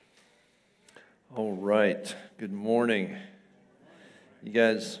All right. Good morning. You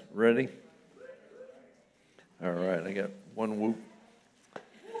guys ready? All right. I got one whoop.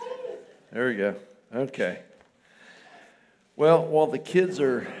 There we go. Okay. Well, while the kids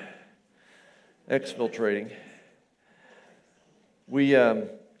are exfiltrating, we've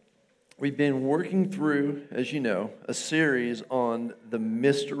been working through, as you know, a series on the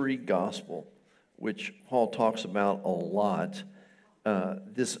mystery gospel, which Paul talks about a lot.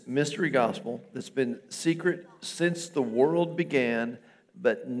 This mystery gospel that's been secret since the world began,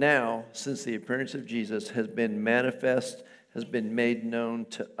 but now, since the appearance of Jesus, has been manifest, has been made known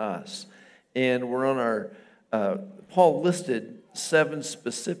to us. And we're on our, Paul listed 7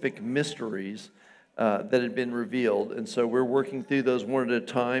 specific mysteries that had been revealed. And so we're working through those one at a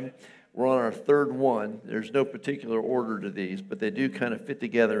time. We're on our 3rd one. There's no particular order to these, but they do kind of fit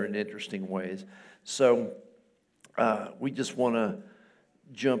together in interesting ways. So we just want to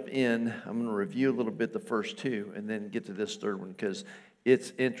jump in. I'm going to review a little bit the first 2 and then get to this 3rd one because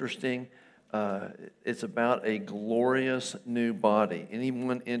it's interesting. It's about a glorious new body.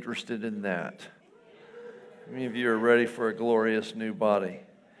 Anyone interested in that? How many of you are ready for a glorious new body?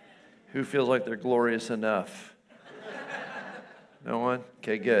 Who feels like they're glorious enough? No one?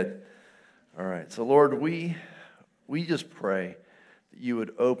 Okay, good. All right. So Lord, we just pray that you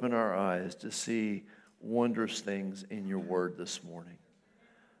would open our eyes to see wondrous things in your word this morning.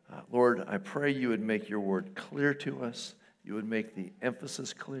 Lord, I pray you would make your word clear to us. You would make the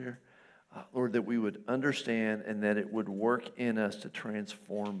emphasis clear. Lord, that we would understand and that it would work in us, to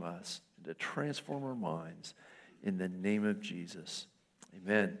transform our minds in the name of Jesus.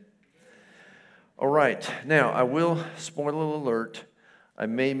 Amen. All right. Now, I will, spoiler alert, I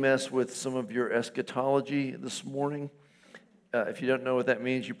may mess with some of your eschatology this morning. If you don't know what that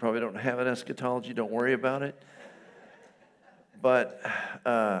means, you probably don't have an eschatology. Don't worry about it. But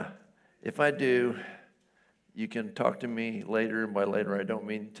if I do, you can talk to me later, and by later I don't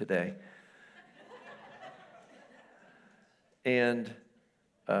mean today. And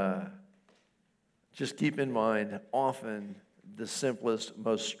just keep in mind, often the simplest,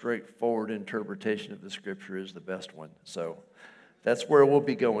 most straightforward interpretation of the Scripture is the best one. So that's where we'll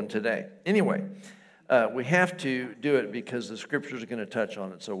be going today. Anyway, we have to do it because the Scriptures are going to touch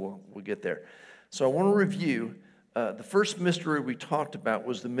on it, so we'll get there. So I want to review. The first mystery we talked about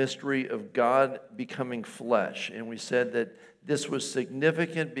was the mystery of God becoming flesh. And we said that this was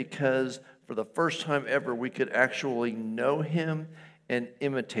significant because for the first time ever, we could actually know him and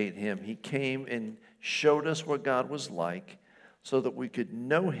imitate him. He came and showed us what God was like so that we could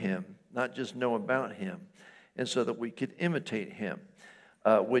know him, not just know about him, and so that we could imitate him,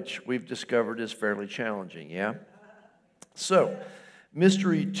 which we've discovered is fairly challenging, yeah? So,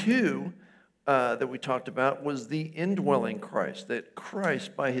 mystery 2 that we talked about was the indwelling Christ, that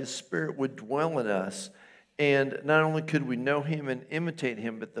Christ by his Spirit would dwell in us, and not only could we know him and imitate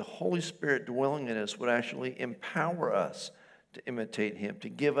him, but the Holy Spirit dwelling in us would actually empower us to imitate him, to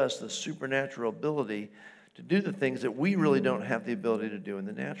give us the supernatural ability to do the things that we really don't have the ability to do in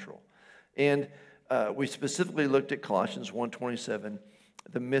the natural. And we specifically looked at Colossians 1:27.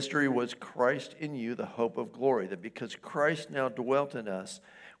 The mystery was Christ in you, the hope of glory, that because Christ now dwelt in us,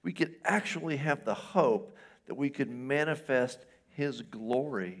 we could actually have the hope that we could manifest his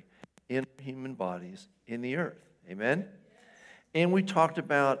glory in human bodies in the earth. Amen? And we talked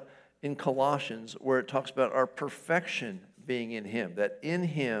about in Colossians where it talks about our perfection being in him, that in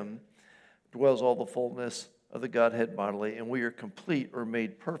him dwells all the fullness of the Godhead bodily, and we are complete or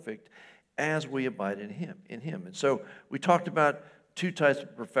made perfect as we abide in him. And so we talked about 2 types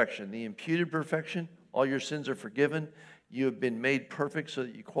of perfection. The imputed perfection, all your sins are forgiven. You have been made perfect so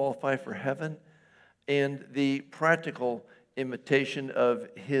that you qualify for heaven. And the practical imitation of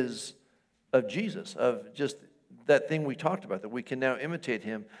Jesus, of just that thing we talked about, that we can now imitate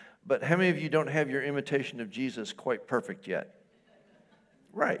him. But how many of you don't have your imitation of Jesus quite perfect yet?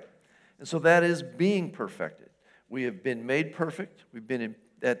 Right. And so that is being perfected. We have been made perfect.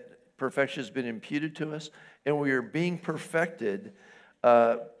 That perfection has been imputed to us. And we are being perfected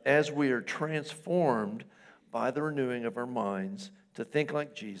as we are transformed by the renewing of our minds to think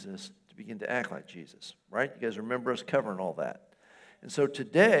like Jesus, to begin to act like Jesus, right? You guys remember us covering all that. And so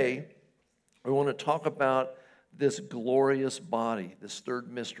today, we want to talk about this glorious body, this 3rd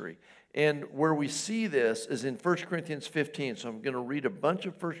mystery. And where we see this is in 1 Corinthians 15. So I'm going to read a bunch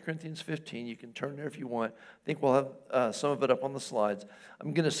of 1 Corinthians 15. You can turn there if you want. I think we'll have some of it up on the slides.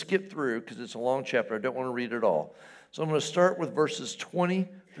 I'm going to skip through because it's a long chapter. I don't want to read it all. So I'm going to start with verses 20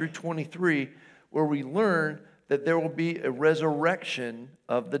 through 23, where we learn that there will be a resurrection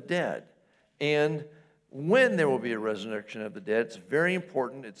of the dead. And when there will be a resurrection of the dead. It's very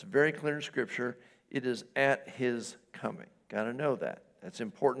important. It's very clear in Scripture. It is at his coming. Got to know that. That's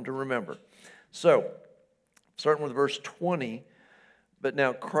important to remember. So, starting with verse 20, but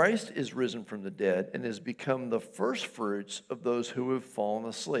now Christ is risen from the dead and has become the first fruits of those who have fallen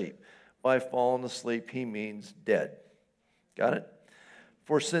asleep. By fallen asleep, he means dead. Got it?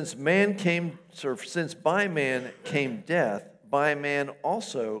 For since by man came death, by man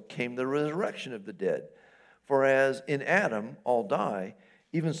also came the resurrection of the dead. For as in Adam all die,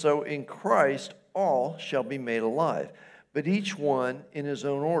 even so in Christ all shall be made alive, but each one in his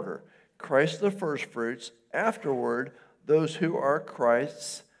own order. Christ the firstfruits, afterward those who are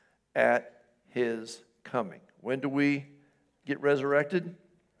Christ's at his coming. When do we get resurrected?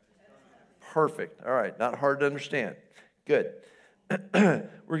 Perfect. All right, not hard to understand. Good.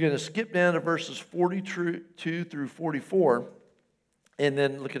 We're going to skip down to verses 42 through 44, and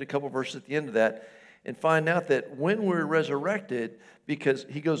then look at a couple verses at the end of that, and find out that when we're resurrected, because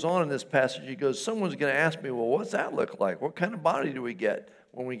he goes on in this passage, he goes, someone's going to ask me, well, what's that look like? What kind of body do we get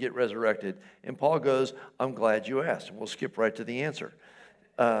when we get resurrected? And Paul goes, I'm glad you asked. And we'll skip right to the answer.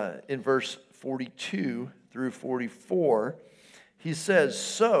 In verse 42 through 44, he says,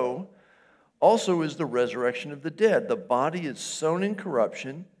 so also is the resurrection of the dead. The body is sown in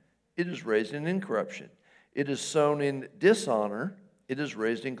corruption, it is raised in incorruption. It is sown in dishonor, it is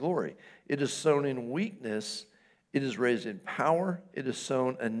raised in glory. It is sown in weakness, it is raised in power. It is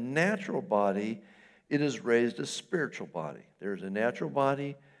sown a natural body, it is raised a spiritual body. There is a natural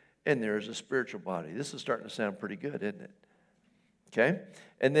body and there is a spiritual body. This is starting to sound pretty good, isn't it? Okay?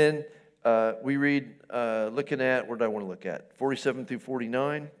 And then we read, looking at, what do I want to look at? 47 through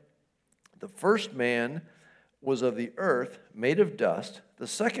 49. The first man was of the earth, made of dust. The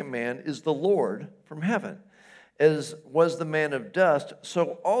second man is the Lord from heaven. As was the man of dust,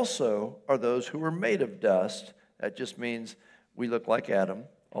 so also are those who were made of dust. That just means we look like Adam,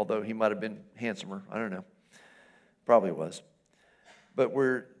 although he might have been handsomer. I don't know. Probably was. But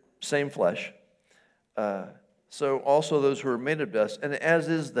we're same flesh. So also those who are made of dust. And as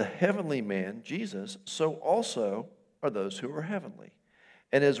is the heavenly man, Jesus, so also are those who are heavenly.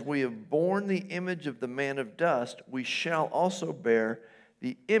 And as we have borne the image of the man of dust, we shall also bear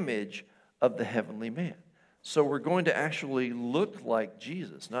the image of the heavenly man. So we're going to actually look like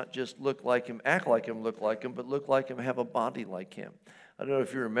Jesus, not just look like him, act like him, look like him, but look like him, have a body like him. I don't know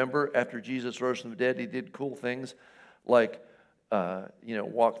if you remember, after Jesus rose from the dead, he did cool things like,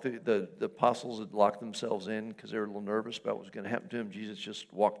 walk through, the apostles had locked themselves in because they were a little nervous about what was going to happen to him. Jesus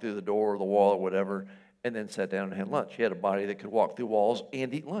just walked through the door or the wall or whatever, and then sat down and had lunch. He had a body that could walk through walls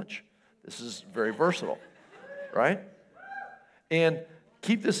and eat lunch. This is very versatile, right? And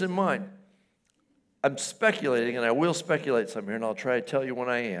keep this in mind. I'm speculating, and I will speculate some here, and I'll try to tell you when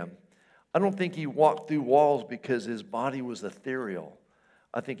I am. I don't think he walked through walls because his body was ethereal.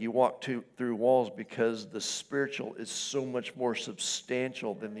 I think he walked through walls because the spiritual is so much more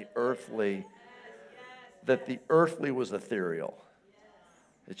substantial than the earthly, that the earthly was ethereal.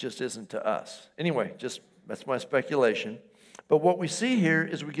 It just isn't to us. Anyway, that's my speculation. But what we see here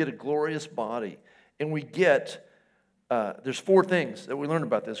is we get a glorious body. And we get, there's 4 things that we learn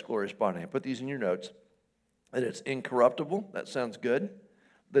about this glorious body. I put these in your notes. That it's incorruptible. That sounds good.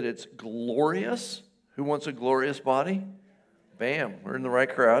 That it's glorious. Who wants a glorious body? Bam, we're in the right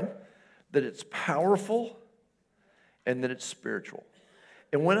crowd. That it's powerful. And that it's spiritual.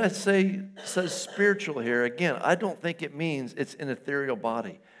 And when I says spiritual here, again, I don't think it means it's an ethereal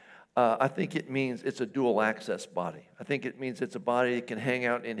body. I think it means it's a dual access body. I think it means it's a body that can hang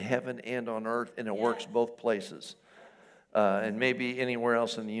out in heaven and on earth, and it works both places. And maybe anywhere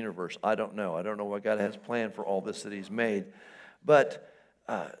else in the universe. I don't know. I don't know what God has planned for all this that he's made. But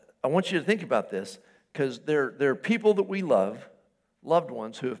I want you to think about this, because there are people that we love, loved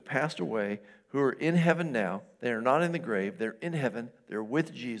ones who have passed away, who are in heaven now. They are not in the grave. They're in heaven. They're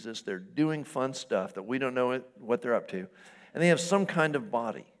with Jesus. They're doing fun stuff that we don't know what they're up to. And they have some kind of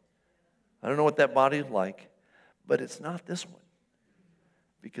body. I don't know what that body is like, but it's not this one,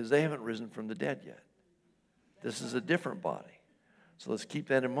 because they haven't risen from the dead yet. This is a different body. So let's keep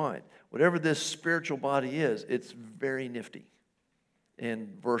that in mind. Whatever this spiritual body is, it's very nifty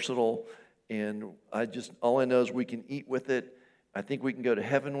and versatile. And all I know is we can eat with it. I think we can go to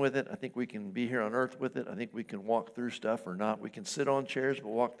heaven with it. I think we can be here on earth with it. I think we can walk through stuff or not. We can sit on chairs but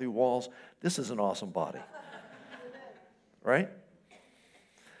walk through walls. This is an awesome body. Right?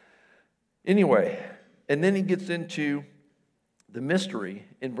 Anyway, and then he gets into the mystery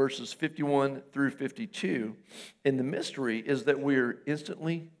in verses 51 through 52. And the mystery is that we're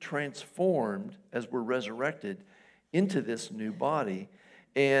instantly transformed as we're resurrected into this new body.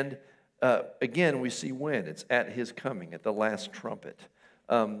 And Again, we see when. It's at his coming, at the last trumpet.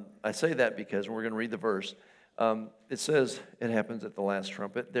 I say that because we're going to read the verse. It says it happens at the last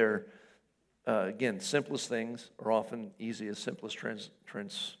trumpet. Again, simplest things are often easiest, simplest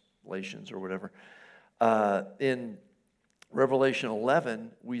translations or whatever. In Revelation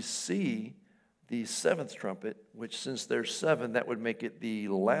 11, we see the seventh trumpet, which since there's seven, that would make it the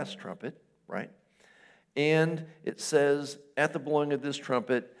last trumpet, right? And it says, at the blowing of this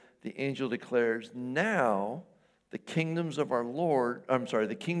trumpet, the angel declares, now the kingdoms of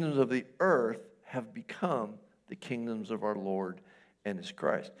the kingdoms of the earth have become the kingdoms of our Lord and his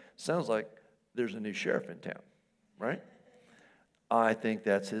Christ. Sounds like there's a new sheriff in town, right? I think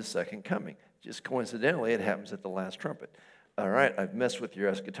that's his second coming. Just coincidentally, it happens at the last trumpet. All right, I've messed with your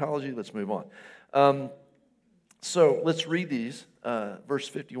eschatology. Let's move on. So let's read these, verse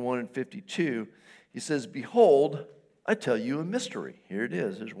 51 and 52. He says, behold, I tell you a mystery. Here it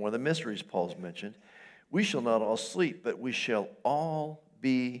is. There's one of the mysteries Paul's mentioned. We shall not all sleep, but we shall all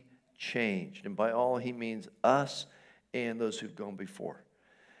be changed. And by all, he means us and those who've gone before.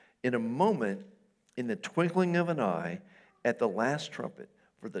 In a moment, in the twinkling of an eye, at the last trumpet,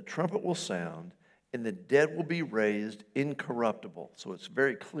 for the trumpet will sound, and the dead will be raised incorruptible. So it's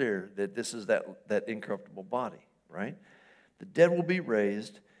very clear that this is that incorruptible body, right? The dead will be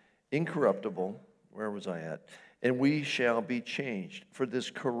raised incorruptible. Where was I at? And we shall be changed. For this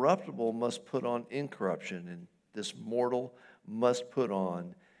corruptible must put on incorruption, and this mortal must put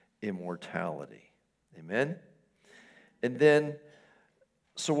on immortality. Amen? And then,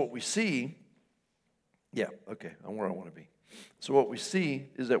 so what we see, I'm where I want to be. So what we see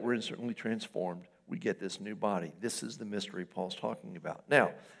is that we're instantly transformed. We get this new body. This is the mystery Paul's talking about.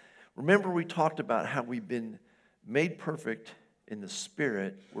 Now, remember we talked about how we've been made perfect in the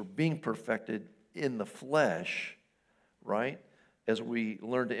spirit. We're being perfected in the flesh, right? As we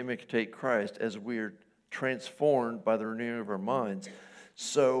learn to imitate Christ, as we're transformed by the renewing of our minds.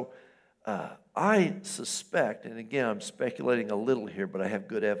 So I suspect, and again, I'm speculating a little here, but I have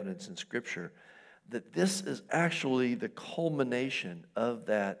good evidence in Scripture, that this is actually the culmination of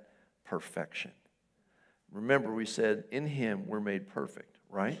that perfection. Remember, we said, in him we're made perfect,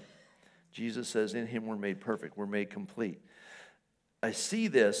 right? Jesus says, in him we're made perfect, we're made complete. I see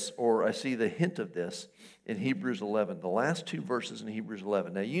this, or I see the hint of this in Hebrews 11, the last two verses in Hebrews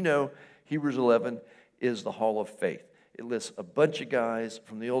 11. Now, you know Hebrews 11 is the hall of faith. It lists a bunch of guys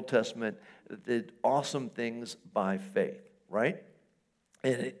from the Old Testament that did awesome things by faith, right?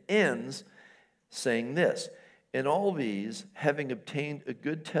 And it ends saying this, and all these, having obtained a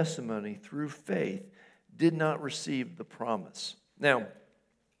good testimony through faith, did not receive the promise. Now,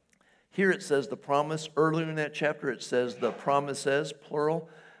 here it says the promise. Earlier in that chapter, it says the promises, plural.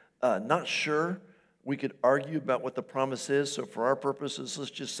 Not sure. We could argue about what the promise is. So for our purposes,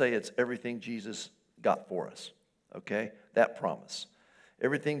 let's just say it's everything Jesus got for us. Okay? That promise.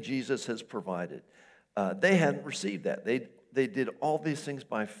 Everything Jesus has provided. They hadn't received that. They did all these things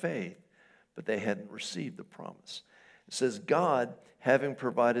by faith, but they hadn't received the promise. It says, God, having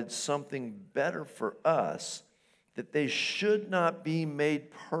provided something better for us, that they should not be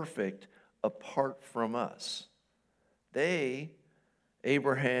made perfect apart from us. They,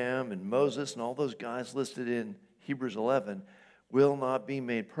 Abraham and Moses and all those guys listed in Hebrews 11, will not be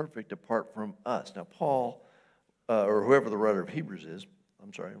made perfect apart from us. Now, Paul, or whoever the writer of Hebrews is,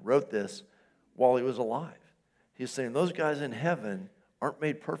 wrote this while he was alive. He's saying those guys in heaven aren't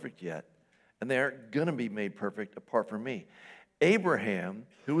made perfect yet, and they aren't going to be made perfect apart from me. Abraham,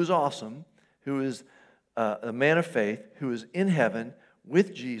 who is awesome, who is a man of faith, who is in heaven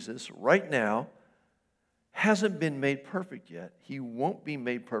with Jesus right now, hasn't been made perfect yet. He won't be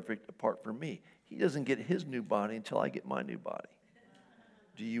made perfect apart from me. He doesn't get his new body until I get my new body.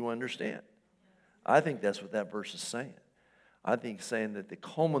 Do you understand? I think that's what that verse is saying. I think it's saying that the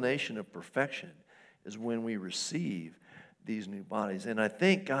culmination of perfection is when we receive these new bodies. And I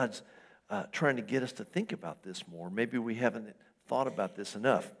think God's trying to get us to think about this more. Maybe we haven't thought about this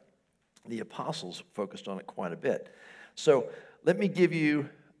enough. The apostles focused on it quite a bit. So let me give you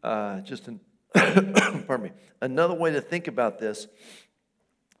another way to think about this.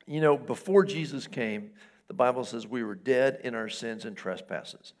 You know, before Jesus came, the Bible says we were dead in our sins and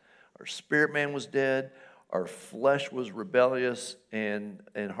trespasses. Our spirit man was dead. Our flesh was rebellious and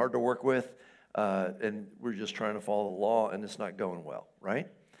hard to work with. And we're just trying to follow the law, and it's not going well, right?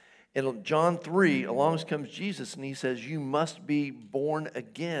 In John 3, along comes Jesus, and he says, you must be born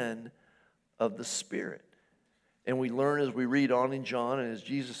again of the Spirit. And we learn as we read on in John and as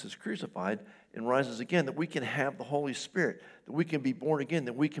Jesus is crucified and rises again that we can have the Holy Spirit, that we can be born again,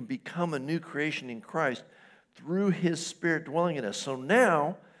 that we can become a new creation in Christ through his Spirit dwelling in us. So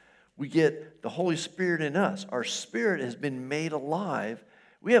now We get the Holy Spirit in us. Our spirit has been made alive.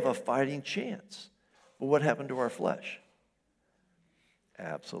 We have a fighting chance. But what happened to our flesh?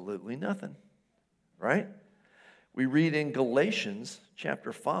 Absolutely nothing, right? We read in Galatians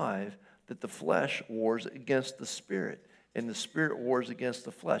chapter 5 that the flesh wars against the spirit, and the spirit wars against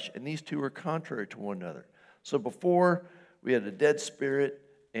the flesh, and these two are contrary to one another. So before, we had a dead spirit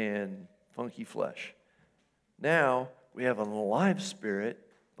and funky flesh. Now, we have an alive spirit,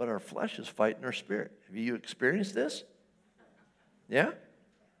 but our flesh is fighting our spirit. Have you experienced this? Yeah?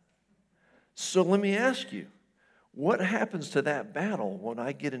 So let me ask you, what happens to that battle when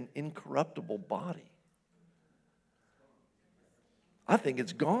I get an incorruptible body? I think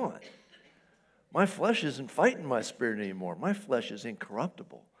it's gone. My flesh isn't fighting my spirit anymore. My flesh is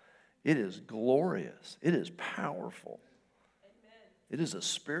incorruptible. It is glorious. It is powerful. It is a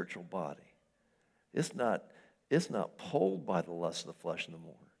spiritual body. It's not pulled by the lust of the flesh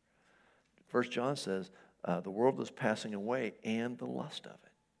anymore. 1 John says, the world is passing away and the lust of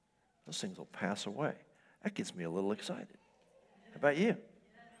it. Those things will pass away. That gets me a little excited. How about you?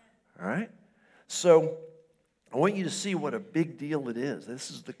 All right? So I want you to see what a big deal it is. This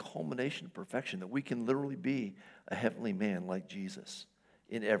is the culmination of perfection, that we can literally be a heavenly man like Jesus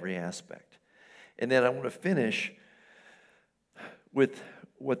in every aspect. And then I want to finish with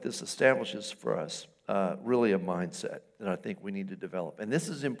what this establishes for us, really a mindset that I think we need to develop. And this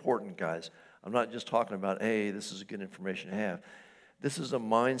is important, guys. I'm not just talking about, hey, this is good information to have. This is a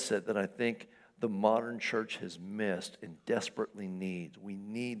mindset that I think the modern church has missed and desperately needs. We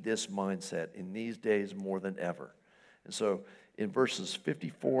need this mindset in these days more than ever. And so in verses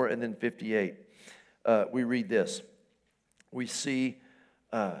 54 and then 58, we read this. We see,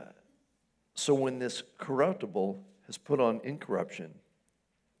 so when this corruptible has put on incorruption,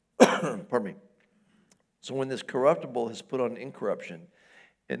 pardon me. So when this corruptible has put on incorruption,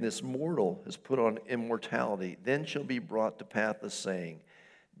 and this mortal has put on immortality, then shall be brought to pass the saying,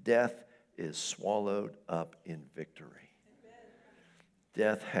 death is swallowed up in victory. Amen.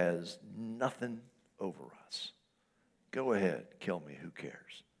 Death has nothing over us. Go ahead, kill me, who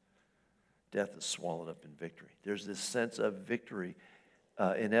cares? Death is swallowed up in victory. There's this sense of victory,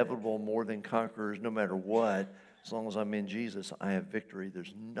 inevitable, more than conquerors, no matter what. As long as I'm in Jesus, I have victory.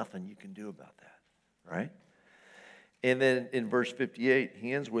 There's nothing you can do about that, right? And then in verse 58,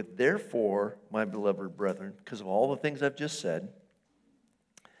 he ends with, therefore, my beloved brethren, because of all the things I've just said,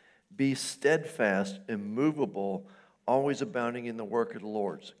 be steadfast, immovable, always abounding in the work of the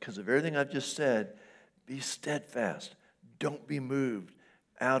Lord. Because of everything I've just said, be steadfast. Don't be moved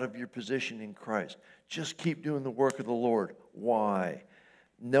out of your position in Christ. Just keep doing the work of the Lord. Why?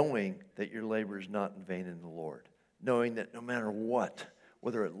 Knowing that your labor is not in vain in the Lord. Knowing that no matter what,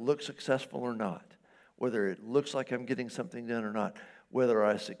 whether it looks successful or not, whether it looks like I'm getting something done or not, whether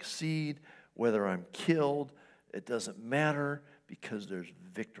I succeed, whether I'm killed, it doesn't matter because there's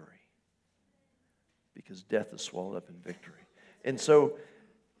victory. Because death is swallowed up in victory. And so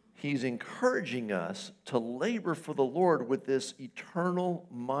he's encouraging us to labor for the Lord with this eternal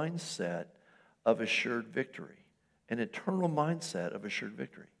mindset of assured victory. An eternal mindset of assured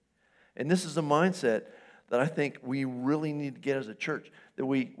victory. And this is a mindset that I think we really need to get as a church that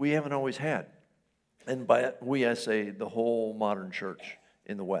we haven't always had. And by we, I say the whole modern church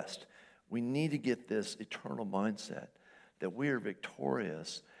in the West. We need to get this eternal mindset that we are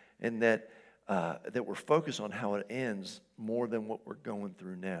victorious and that we're focused on how it ends more than what we're going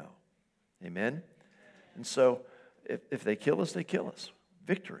through now. Amen? And so if they kill us, they kill us.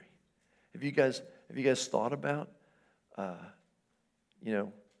 Victory. Have you guys thought about,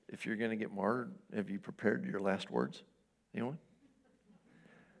 if you're going to get martyred, have you prepared your last words? Anyone?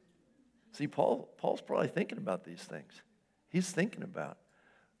 See, Paul's probably thinking about these things. He's thinking about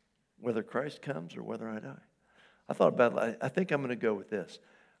whether Christ comes or whether I die. I thought about it. I think I'm going to go with this.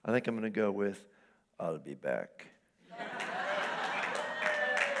 I think I'm going to go with, I'll be back.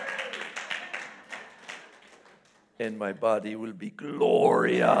 And my body will be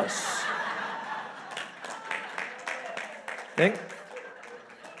glorious. Think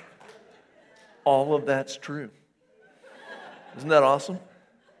all of that's true. Isn't that awesome?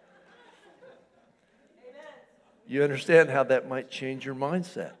 You understand how that might change your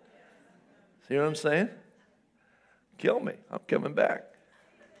mindset. See what I'm saying? Kill me. I'm coming back.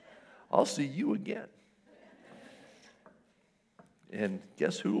 I'll see you again. And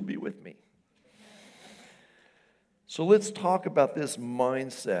guess who will be with me? So let's talk about this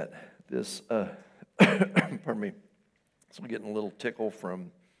mindset. This, pardon me. So I'm getting a little tickle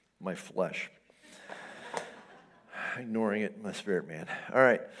from my flesh. Ignoring it in my spirit, man. All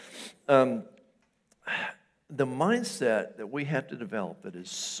right. the mindset that we have to develop that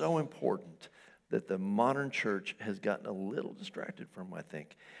is so important that the modern church has gotten a little distracted from, I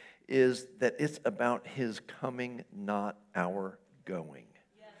think, is that it's about his coming, not our going.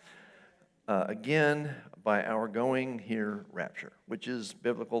 Again, by our going here, rapture, which is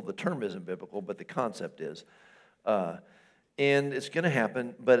biblical. The term isn't biblical, but the concept is. And it's going to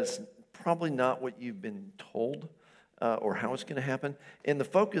happen, but it's probably not what you've been told or how it's going to happen. And the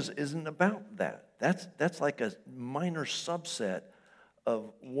focus isn't about that. That's like a minor subset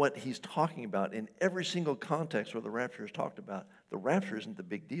of what he's talking about. In every single context where the rapture is talked about, the rapture isn't the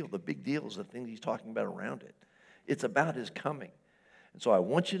big deal. The big deal is the things he's talking about around it. It's about his coming. And so I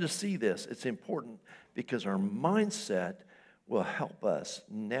want you to see this. It's important because our mindset will help us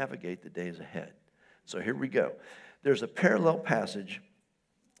navigate the days ahead. So here we go. There's a parallel passage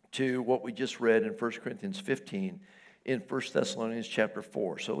to what we just read in 1 Corinthians 15 in 1 Thessalonians chapter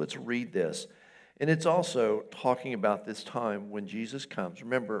 4. So let's read this. And it's also talking about this time when Jesus comes.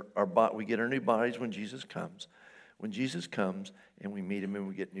 Remember, we get our new bodies when Jesus comes. When Jesus comes and we meet him and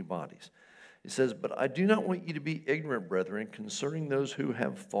we get new bodies. It says, but I do not want you to be ignorant, brethren, concerning those who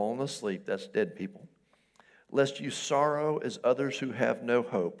have fallen asleep, that's dead people, lest you sorrow as others who have no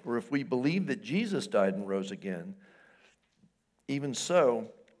hope. For if we believe that Jesus died and rose again, even so,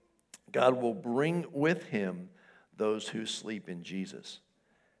 God will bring with him those who sleep in Jesus.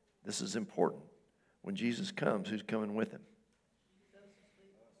 This is important. When Jesus comes, who's coming with him?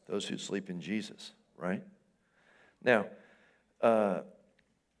 Those who sleep in Jesus, right? Now,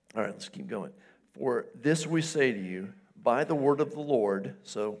 all right, let's keep going. For this we say to you, by the word of the Lord.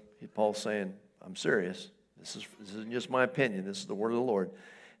 So Paul's saying, I'm serious. This isn't just my opinion. This is the word of the Lord.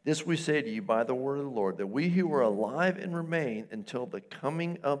 This we say to you by the word of the Lord, that we who are alive and remain until the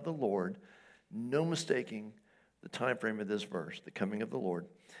coming of the Lord, no mistaking the time frame of this verse, the coming of the Lord,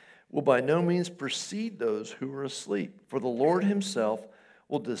 will by no means precede those who are asleep. For the Lord himself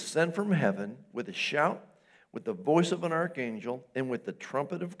will descend from heaven with a shout, with the voice of an archangel, and with the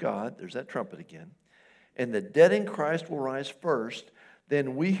trumpet of God. There's that trumpet again. And the dead in Christ will rise first.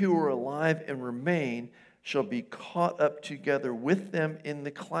 Then we who are alive and remain shall be caught up together with them in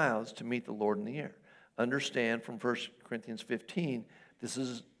the clouds to meet the Lord in the air. Understand from 1 Corinthians 15, this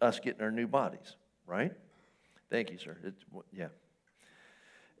is us getting our new bodies, right? Thank you, sir. Yeah.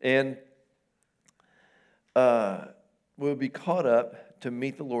 And we'll be caught up to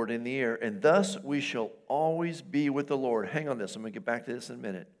meet the Lord in the air, and thus we shall always be with the Lord. Hang on this. I'm going to get back to this in a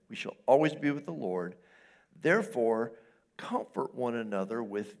minute. We shall always be with the Lord. Therefore, comfort one another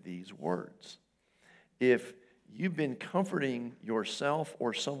with these words. If you've been comforting yourself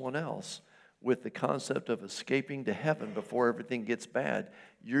or someone else with the concept of escaping to heaven before everything gets bad,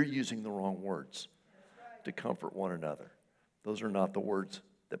 you're using the wrong words to comfort one another. Those are not the words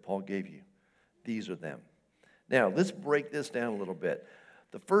that Paul gave you. These are them. Now, let's break this down a little bit.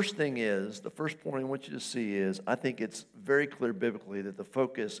 The first point I want you to see is, I think it's very clear biblically that the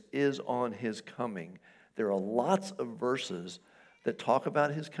focus is on his coming. There are lots of verses that talk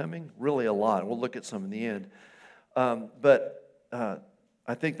about his coming, really a lot. We'll look at some in the end. But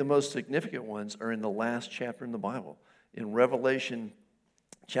I think the most significant ones are in the last chapter in the Bible. In Revelation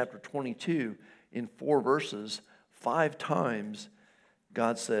chapter 22, in 4 verses, 5 times,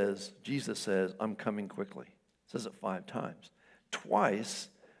 Jesus says, I'm coming quickly. Says it 5 times. Twice,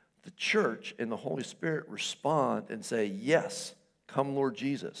 the church and the Holy Spirit respond and say, yes, come Lord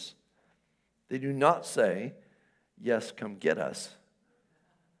Jesus. They do not say, yes, come get us.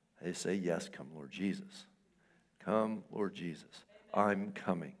 They say, yes, come Lord Jesus. Come Lord Jesus. I'm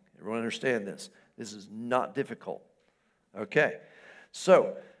coming. Everyone understand this? This is not difficult. Okay.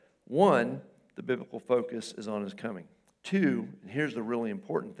 So, 1, the biblical focus is on his coming. 2, and here's the really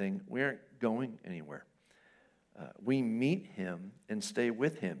important thing, we aren't going anywhere. We meet him and stay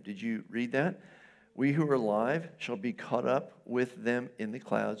with him. Did you read that? We who are alive shall be caught up with them in the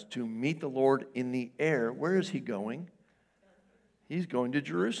clouds to meet the Lord in the air. Where is he going? He's going to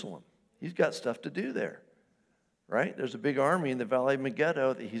Jerusalem. He's got stuff to do there, right? There's a big army in the Valley of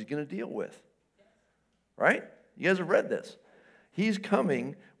Megiddo that he's going to deal with, right? You guys have read this. He's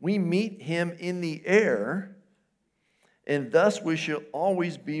coming. We meet him in the air, and thus we shall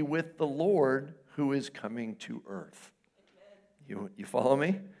always be with the Lord who is coming to earth. You follow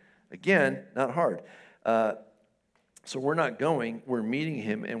me? Again, not hard. So we're not going, we're meeting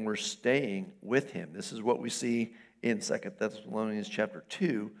him and we're staying with him. This is what we see in 2 Thessalonians chapter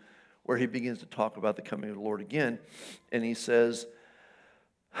 2, where he begins to talk about the coming of the Lord again. And he says,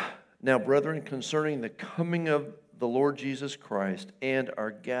 now, brethren, concerning the coming of the Lord Jesus Christ and our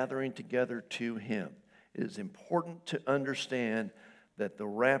gathering together to him, it is important to understand that the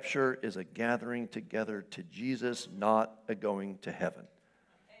rapture is a gathering together to Jesus, not a going to heaven.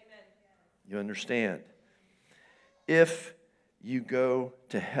 Amen. You understand? If you go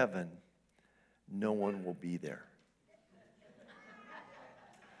to heaven, no one will be there.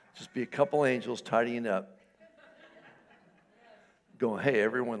 Just be a couple angels tidying up, going, hey,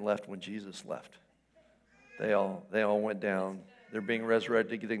 everyone left when Jesus left. They all went down. They're being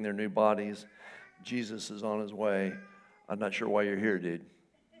resurrected, getting their new bodies. Jesus is on his way. I'm not sure why you're here, dude.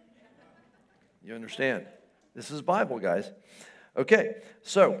 You understand? This is Bible, guys. Okay,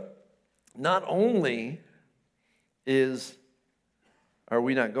 so not only are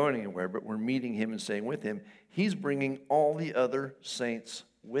we not going anywhere, but we're meeting him and staying with him. He's bringing all the other saints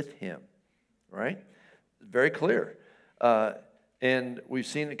with him, right? Very clear. And we've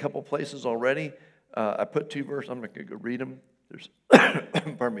seen a couple places already. I put 2 verses. I'm not going to go read them. There's,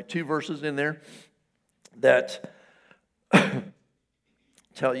 pardon me, 2 verses in there that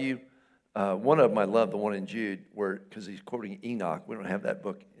tell you. One of them I love, the one in Jude, because he's quoting Enoch. We don't have that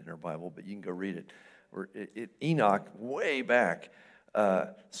book in our Bible, but you can go read it. Enoch, way back,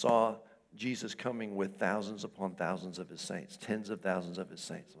 saw Jesus coming with thousands upon thousands of his saints, tens of thousands of his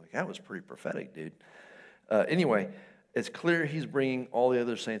saints. Like, that was pretty prophetic, dude. Anyway, it's clear he's bringing all the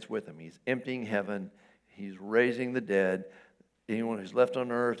other saints with him. He's emptying heaven. He's raising the dead. Anyone who's left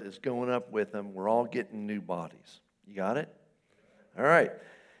on earth is going up with him. We're all getting new bodies. You got it? All right.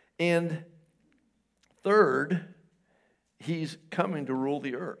 And third, he's coming to rule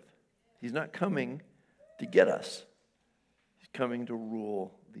the earth. He's not coming to get us. He's coming to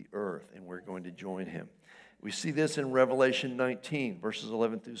rule the earth, and we're going to join him. We see this in Revelation 19, verses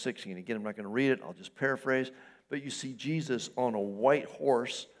 11 through 16. Again, I'm not going to read it. I'll just paraphrase. But you see Jesus on a white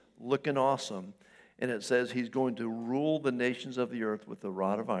horse looking awesome, and it says he's going to rule the nations of the earth with a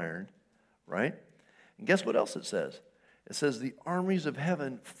rod of iron, right? And guess what else it says? It says the armies of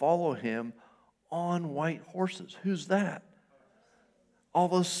heaven follow him on white horses. Who's that? All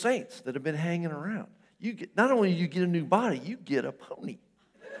those saints that have been hanging around. Not only do you get a new body, you get a pony.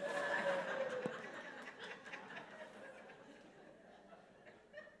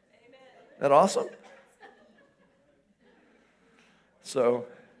 Isn't that awesome? So,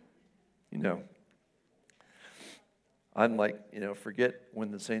 I'm like, forget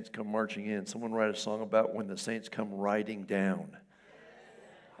when the saints come marching in. Someone write a song about when the saints come riding down.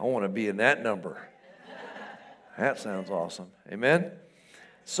 I want to be in that number. That sounds awesome. Amen?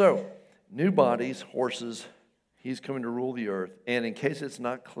 So, new bodies, horses, he's coming to rule the earth. And in case it's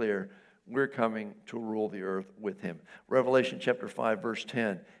not clear, we're coming to rule the earth with him. Revelation chapter 5, verse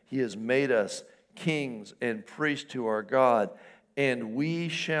 10. He has made us kings and priests to our God, and we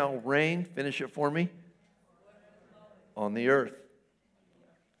shall reign. Finish it for me. On the earth.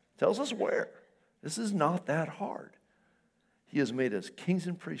 Tells us where. This is not that hard. He has made us kings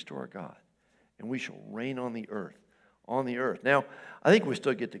and priests to our God, and we shall reign on the earth. On the earth. Now, I think we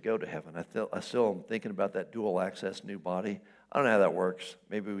still get to go to heaven. I still am thinking about that dual access new body. I don't know how that works.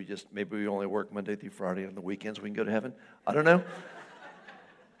 Maybe we only work Monday through Friday. On the weekends we can go to heaven. I don't know.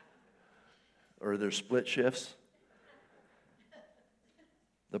 Or there's split shifts.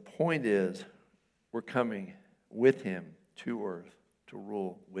 The point is, we're coming with him to earth to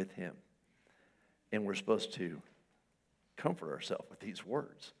rule with him. And we're supposed to comfort ourselves with these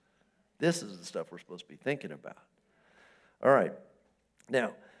words. This is the stuff we're supposed to be thinking about. All right.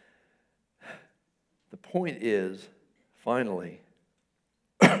 Now, the point is, finally,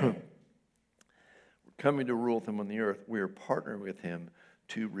 we're coming to rule with him on the earth. We are partnering with him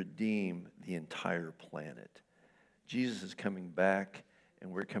to redeem the entire planet. Jesus is coming back,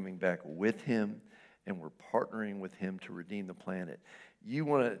 and we're coming back with him, and we're partnering with him to redeem the planet. You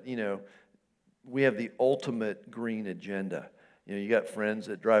want to, we have the ultimate green agenda. You got friends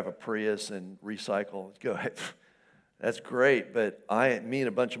that drive a Prius and recycle. Go ahead. That's great, but me and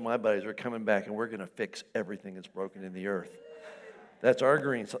a bunch of my buddies are coming back, and we're going to fix everything that's broken in the earth. That's our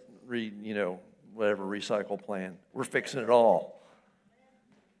green, whatever recycle plan. We're fixing it all.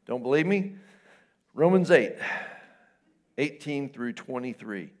 Don't believe me? Romans 8, 18 through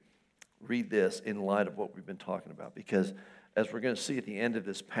 23. Read this in light of what we've been talking about, because as we're going to see at the end of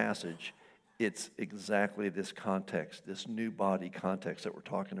this passage, it's exactly this context, this new body context that we're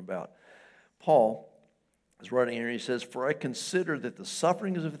talking about. Paul is writing here, he says, "For I consider that the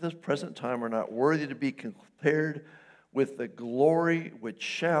sufferings of this present time are not worthy to be compared with the glory which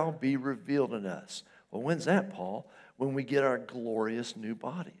shall be revealed in us." Well, when's that, Paul? When we get our glorious new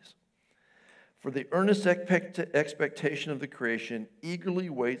bodies. "For the earnest expectation of the creation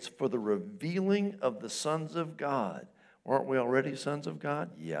eagerly waits for the revealing of the sons of God." Aren't we already sons of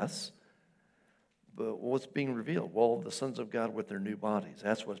God? Yes. But what's being revealed? Well, the sons of God with their new bodies.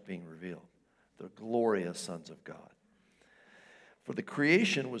 That's what's being revealed. The glorious sons of God. For the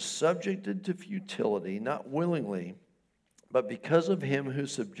creation was subjected to futility, not willingly, but because of him who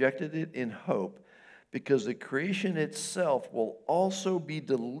subjected it in hope, because the creation itself will also be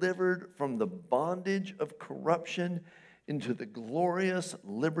delivered from the bondage of corruption into the glorious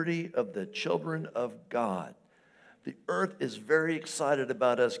liberty of the children of God. The earth is very excited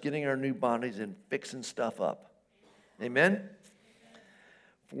about us getting our new bodies and fixing stuff up. Amen?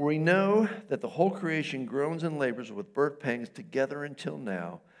 For we know that the whole creation groans and labors with birth pangs together until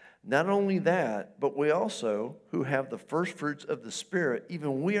now. Not only that, but we also, who have the first fruits of the Spirit,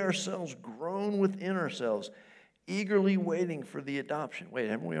 even we ourselves groan within ourselves, eagerly waiting for the adoption. Wait,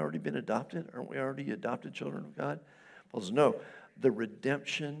 haven't we already been adopted? Aren't we already adopted children of God? Paul says, no, the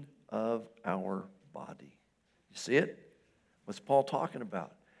redemption of our body. You see it? What's Paul talking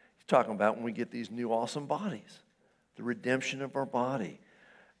about? He's talking about when we get these new awesome bodies, the redemption of our body.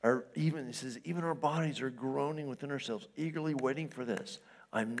 He says, even our bodies are groaning within ourselves, eagerly waiting for this.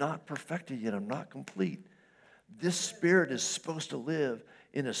 I'm not perfected yet. I'm not complete. This spirit is supposed to live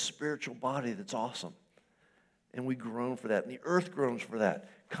in a spiritual body that's awesome. And we groan for that. And the earth groans for that.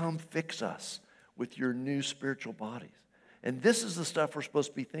 Come fix us with your new spiritual bodies. And this is the stuff we're supposed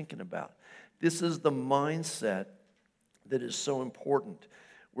to be thinking about. This is the mindset that is so important.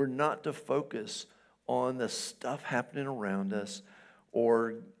 We're not to focus on the stuff happening around us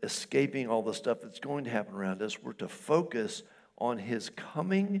or escaping all the stuff that's going to happen around us. We're to focus on his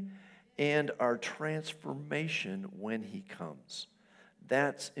coming and our transformation when he comes.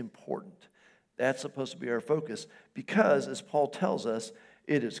 That's important. That's supposed to be our focus because, as Paul tells us,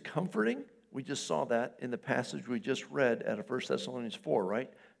 it is comforting. We just saw that in the passage we just read out of 1 Thessalonians 4,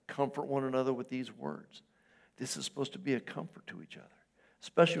 right? Comfort one another with these words. This is supposed to be a comfort to each other,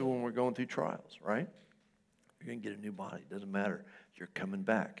 especially when we're going through trials, right? You're going to get a new body. It doesn't matter. You're coming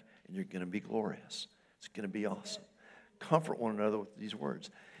back, and you're going to be glorious. It's going to be awesome. Comfort one another with these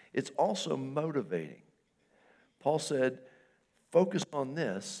words. It's also motivating. Paul said, focus on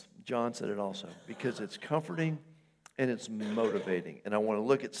this. John said it also, because it's comforting and it's motivating. And I want to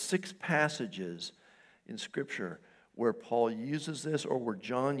look at 6 passages in Scripture where Paul uses this or where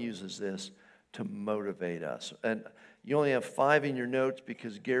John uses this to motivate us. And you only have 5 in your notes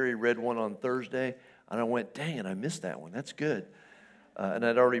because Gary read one on Thursday, and I went, dang it, I missed that one. That's good. And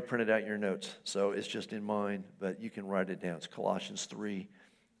I'd already printed out your notes, so it's just in mine, but you can write it down. It's Colossians 3,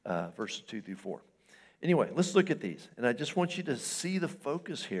 verses 2 through 4. Anyway, let's look at these. And I just want you to see the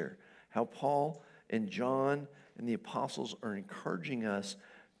focus here, how Paul and John and the apostles are encouraging us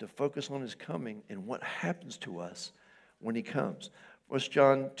to focus on his coming and what happens to us when he comes. 1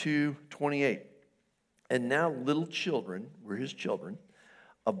 John 2:28. And now little children, we're his children,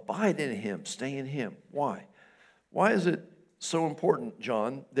 abide in him, stay in him. Why? Why is it so important,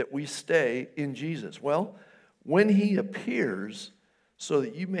 John, that we stay in Jesus? Well, when he appears, so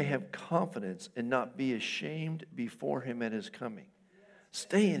that you may have confidence and not be ashamed before him at his coming.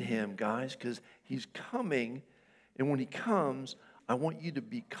 Stay in him, guys, because he's coming, and when he comes, I want you to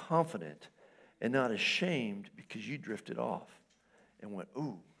be confident and not ashamed because you drifted off and went,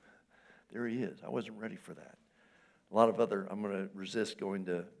 ooh, there he is. I wasn't ready for that. A lot of other, I'm going to resist going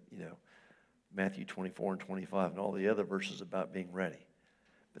to, Matthew 24 and 25 and all the other verses about being ready.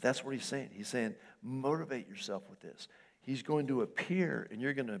 But that's what he's saying. He's saying, motivate yourself with this. He's going to appear, and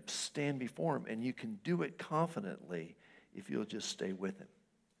you're going to stand before him, and you can do it confidently if you'll just stay with him.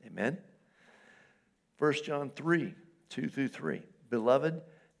 Amen? 1 John 3, 2 through 3. Beloved,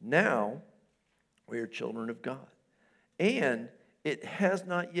 now we are children of God, and it has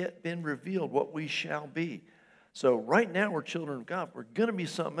not yet been revealed what we shall be. So right now we're children of God. We're going to be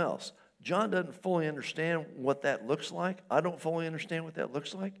something else. John doesn't fully understand what that looks like. I don't fully understand what that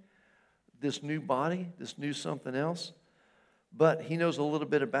looks like. This new body, this new something else. But he knows a little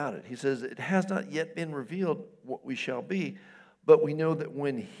bit about it. He says, it has not yet been revealed what we shall be, but we know that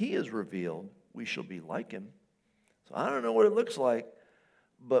when he is revealed, we shall be like him. So I don't know what it looks like,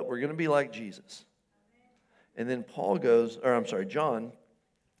 but we're going to be like Jesus. And then John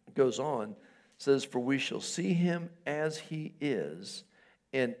goes on, says, for we shall see him as he is,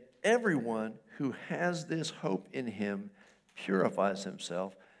 and everyone who has this hope in him purifies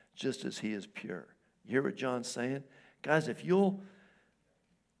himself just as he is pure. You hear what John's saying? Guys, if you'll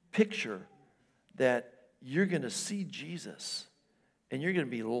picture that you're going to see Jesus and you're going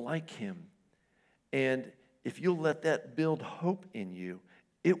to be like him, and if you'll let that build hope in you,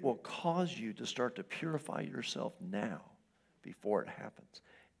 it will cause you to start to purify yourself now before it happens.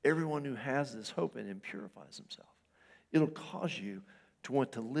 Everyone who has this hope in him purifies himself. It'll cause you to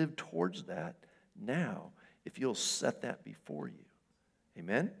want to live towards that now if you'll set that before you.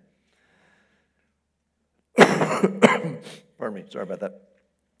 Amen? Pardon me, sorry about that.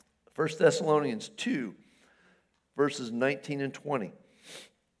 1 Thessalonians 2, verses 19 and 20.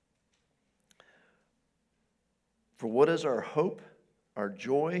 For what is our hope, our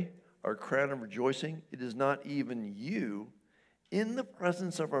joy, our crown of rejoicing? It is not even you in the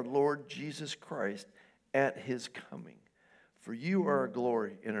presence of our Lord Jesus Christ at his coming. For you are our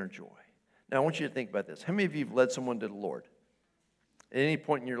glory and our joy. Now, I want you to think about this. How many of you have led someone to the Lord at any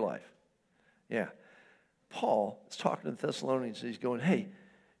point in your life? Yeah. Paul is talking to the Thessalonians, and he's going, hey,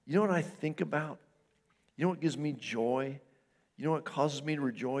 you know what I think about? You know what gives me joy? You know what causes me to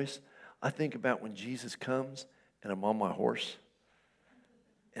rejoice? I think about when Jesus comes, and I'm on my horse,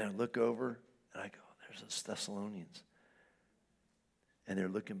 and I look over, and I go, there's those Thessalonians. And they're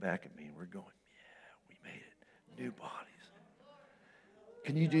looking back at me, and we're going, yeah, we made it. New bodies.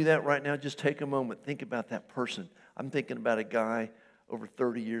 Can you do that right now? Just take a moment. Think about that person. I'm thinking about a guy over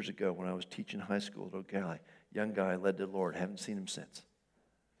 30 years ago when I was teaching high school at Ocala. Young guy led to the Lord. Haven't seen him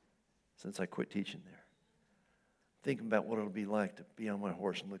since I quit teaching there. Thinking about what it'll be like to be on my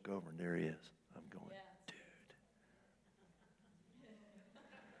horse and look over, and there he is. I'm going, dude.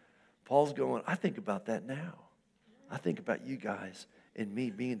 Paul's going, I think about that now. I think about you guys and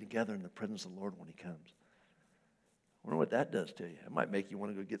me being together in the presence of the Lord when he comes. I wonder what that does to you. It might make you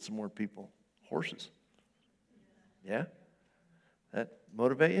want to go get some more people, horses. Yeah? That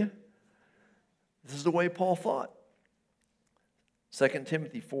motivate you? This is the way Paul thought. 2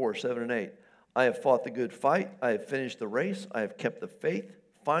 Timothy 4, 7 and 8. I have fought the good fight. I have finished the race. I have kept the faith.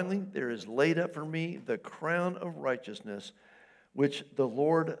 Finally, there is laid up for me the crown of righteousness, which the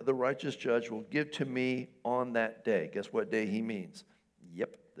Lord, the righteous judge, will give to me on that day. Guess what day he means?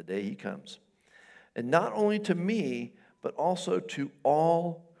 Yep, the day he comes. And not only to me, but also to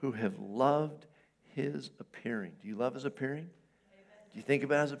all who have loved his appearing. Do you love his appearing? Do you think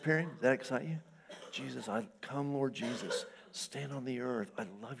about his appearing? Does that excite you? Jesus, I come, Lord Jesus, stand on the earth. I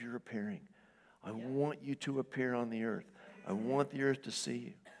love your appearing. I want you to appear on the earth. I want the earth to see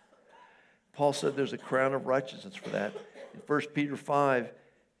you. Paul said there's a crown of righteousness for that. In 1 Peter 5,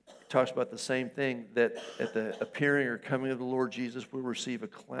 it talks about the same thing, that at the appearing or coming of the Lord Jesus, we'll receive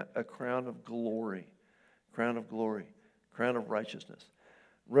a crown of glory, crown of glory, crown of righteousness.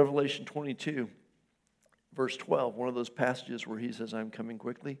 Revelation 22, verse 12, one of those passages where he says, I'm coming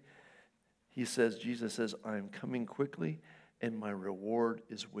quickly. Jesus says, I am coming quickly, and my reward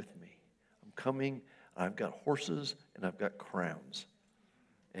is with me. I'm coming, I've got horses, and I've got crowns,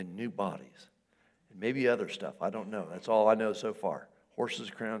 and new bodies, and maybe other stuff. I don't know. That's all I know so far. Horses,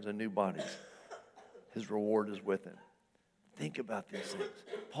 crowns, and new bodies. His reward is with him. Think about these things.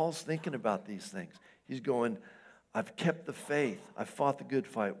 Paul's thinking about these things. He's going, I've kept the faith. I've fought the good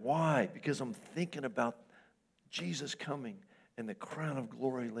fight. Why? Because I'm thinking about Jesus coming and the crown of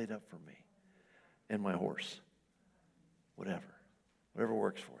glory laid up for me and my horse. Whatever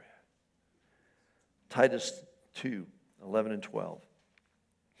works for you. Titus 2, 11 and 12.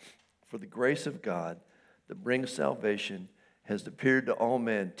 For the grace of God that brings salvation has appeared to all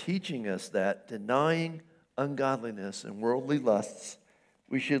men, teaching us that, denying ungodliness and worldly lusts,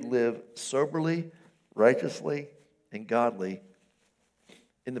 we should live soberly, righteously, and godly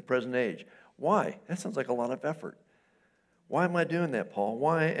in the present age. Why? That sounds like a lot of effort. Why am I doing that, Paul?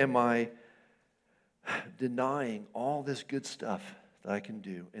 Why am I denying all this good stuff that I can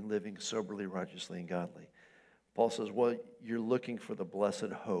do in living soberly, righteously, and godly? Paul says, well, you're looking for the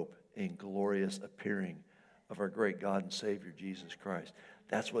blessed hope and glorious appearing of our great God and Savior, Jesus Christ.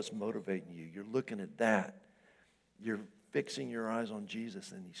 That's what's motivating you. You're looking at that. You're fixing your eyes on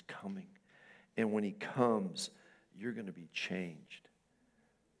Jesus, and he's coming. And when he comes, you're going to be changed.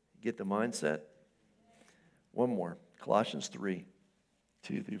 Get the mindset? One more. Colossians 3,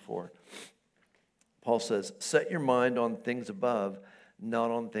 2 through 4. Paul says, set your mind on things above,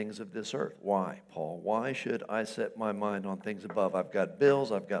 not on things of this earth. Why, Paul? Why should I set my mind on things above? I've got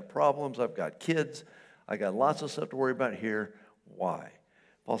bills, I've got problems, I've got kids, I got lots of stuff to worry about here. Why?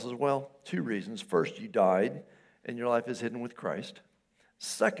 Paul says, well, two reasons. First, you died, and your life is hidden with Christ.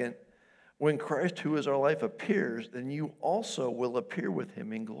 Second, when Christ, who is our life, appears, then you also will appear with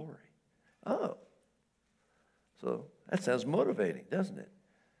him in glory. Oh. So that sounds motivating, doesn't it?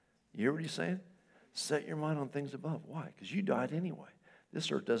 You hear what he's saying? Set your mind on things above. Why? Because you died anyway.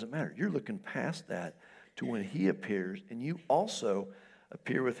 This earth doesn't matter. You're looking past that to when he appears, and you also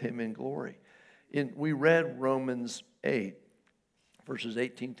appear with him in glory. We read Romans 8, verses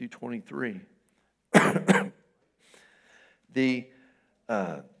 18 through 23. The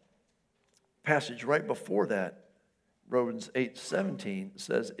passage right before that Romans 8:17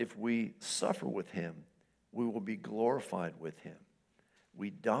 says, if we suffer with him, we will be glorified with him. We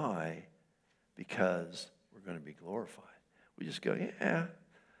die because we're going to be glorified. We just go, yeah,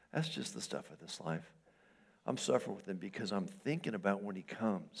 that's just the stuff of this life. I'm suffering with him because I'm thinking about when he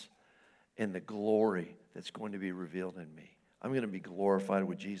comes and the glory that's going to be revealed in me. I'm going to be glorified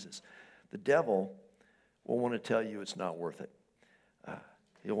with Jesus. The devil will want to tell you it's not worth it.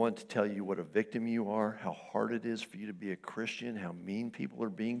 He'll want to tell you what a victim you are, how hard it is for you to be a Christian, how mean people are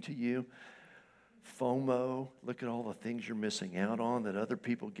being to you. FOMO, look at all the things you're missing out on that other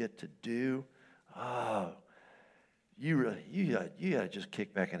people get to do. Oh, you got to just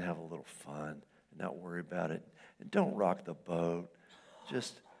kick back and have a little fun and not worry about it. And don't rock the boat.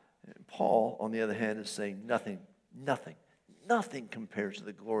 Paul, on the other hand, is saying nothing compares to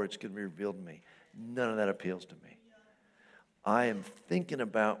the glory that's going to be revealed to me. None of that appeals to me. I am thinking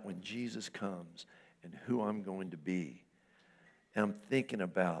about when Jesus comes and who I'm going to be. And I'm thinking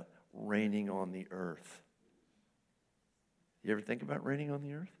about reigning on the earth. You ever think about reigning on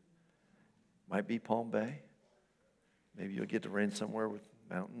the earth? Might be Palm Bay. Maybe you'll get to reign somewhere with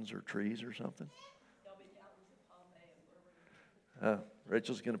mountains or trees or something. There'll be mountains in Palm Bay and where we're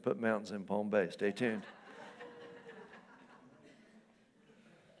Rachel's going to put mountains in Palm Bay. Stay tuned.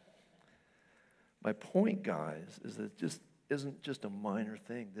 My point, guys, is that it just isn't just a minor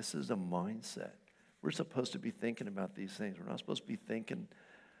thing. This is a mindset. We're supposed to be thinking about these things. We're not supposed to be thinking,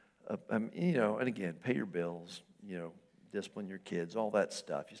 and again, pay your bills, discipline your kids, all that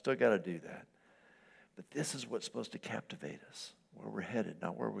stuff. You still got to do that. But this is what's supposed to captivate us, where we're headed,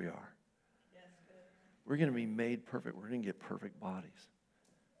 not where we are. Yes, good. We're going to be made perfect. We're going to get perfect bodies.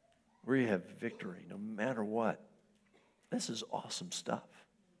 We're going to have victory no matter what. This is awesome stuff.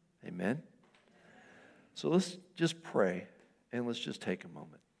 Amen? So let's just pray and let's just take a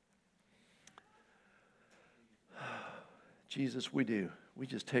moment. Jesus, we do. We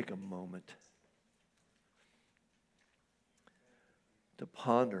just take a moment to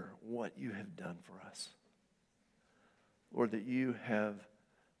ponder what you have done for us. Lord, that you have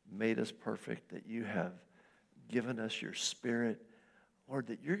made us perfect, that you have given us your Spirit. Lord,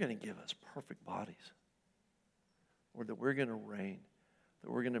 that you're going to give us perfect bodies. Lord, that we're going to reign,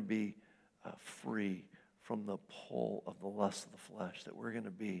 that we're going to be free from the pull of the lust of the flesh, that we're going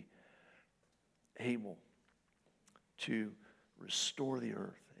to be able to restore the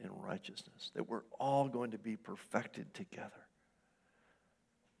earth in righteousness, that we're all going to be perfected together.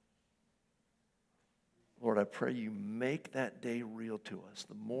 Lord, I pray you make that day real to us,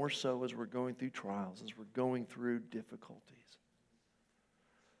 the more so as we're going through trials, as we're going through difficulties.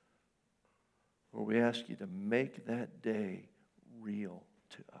 Lord, we ask you to make that day real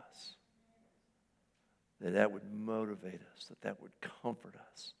to us. That would motivate us, that would comfort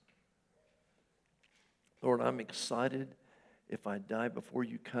us. Lord, I'm excited if I die before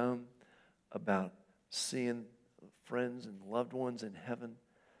you come about seeing friends and loved ones in heaven.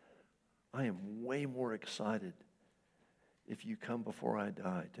 I am way more excited if you come before I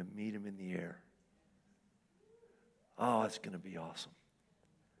die to meet him in the air. Oh, it's going to be awesome.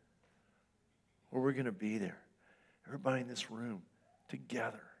 Or we're going to be there, everybody in this room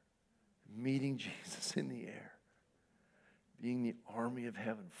together, meeting Jesus in the air, being the army of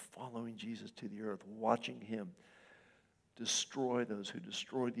heaven, following Jesus to the earth, watching him destroy those who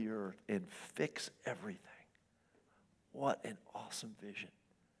destroy the earth and fix everything. What an awesome vision.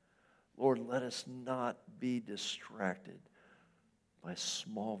 Lord, let us not be distracted by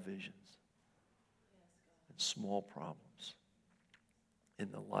small visions and small problems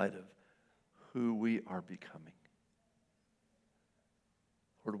in the light of who we are becoming.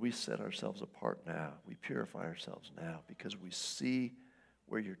 Lord, we set ourselves apart now. We purify ourselves now because we see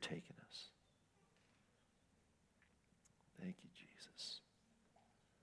where you're taking us. Thank you, Jesus.